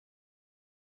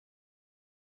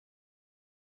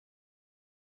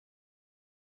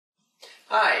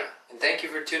Hi, and thank you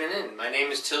for tuning in. My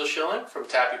name is Till Schilling from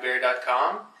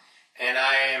TappyBear.com, and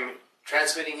I am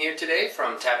transmitting here today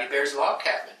from TappyBear's log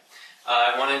cabin.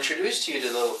 I want to introduce to you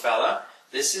the little fella.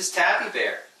 This is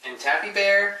TappyBear, and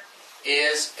TappyBear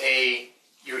is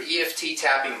your EFT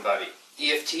tapping buddy.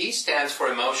 EFT stands for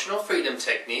Emotional Freedom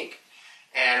Technique,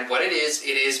 and what it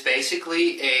is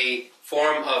basically a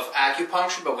form of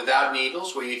acupuncture but without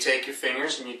needles, where you take your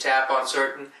fingers and you tap on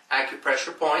certain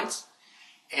acupressure points,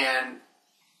 and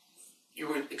you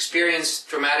would experience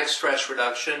dramatic stress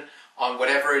reduction on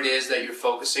whatever it is that you're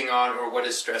focusing on or what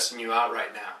is stressing you out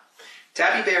right now.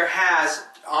 TappyBear has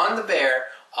on the bear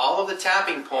all of the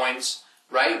tapping points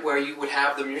right where you would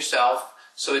have them yourself,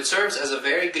 so it serves as a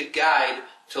very good guide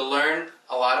to learn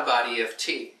a lot about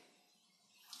EFT.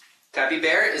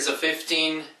 TappyBear is a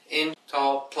 15-inch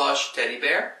tall plush teddy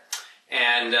bear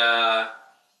and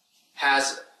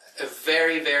has a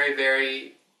very, very,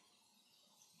 very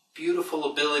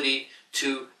beautiful ability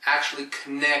to actually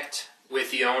connect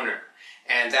with the owner.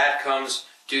 And that comes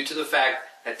due to the fact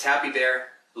that TappyBear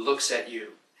looks at you.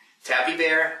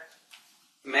 TappyBear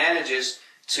manages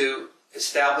to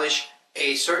establish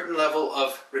a certain level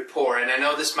of rapport. And I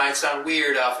know this might sound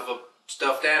weird off of a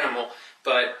stuffed animal,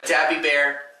 but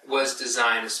TappyBear was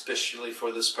designed especially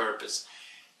for this purpose.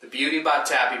 The beauty about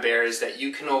TappyBear is that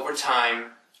you can over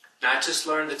time not just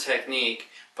learn the technique,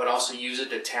 but also use it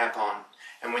to tap on.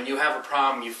 And when you have a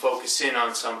problem, you focus in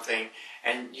on something,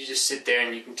 and you just sit there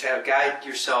and you can guide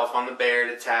yourself on the bear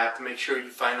to tap to make sure you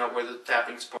find out where the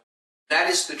tapping's point. That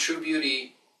is the true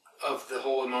beauty of the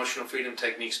whole Emotional Freedom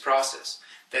Techniques process.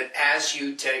 That as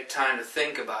you take time to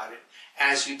think about it,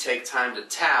 as you take time to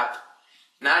tap,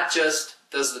 not just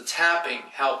does the tapping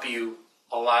help you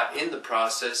a lot in the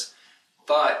process,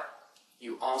 but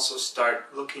you also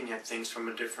start looking at things from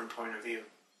a different point of view.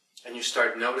 And you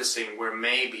start noticing where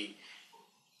maybe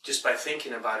just by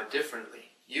thinking about it differently,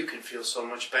 you can feel so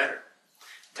much better.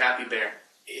 TappyBear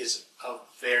is a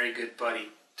very good buddy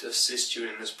to assist you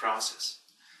in this process.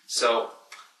 So,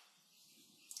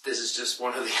 this is just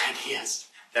one of the ideas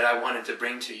that I wanted to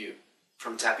bring to you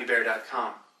from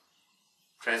TappyBear.com.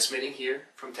 Transmitting here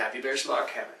from TappyBear's log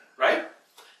cabin, right?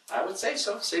 I would say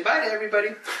so. Say bye to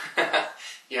everybody.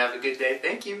 You have a good day.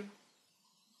 Thank you.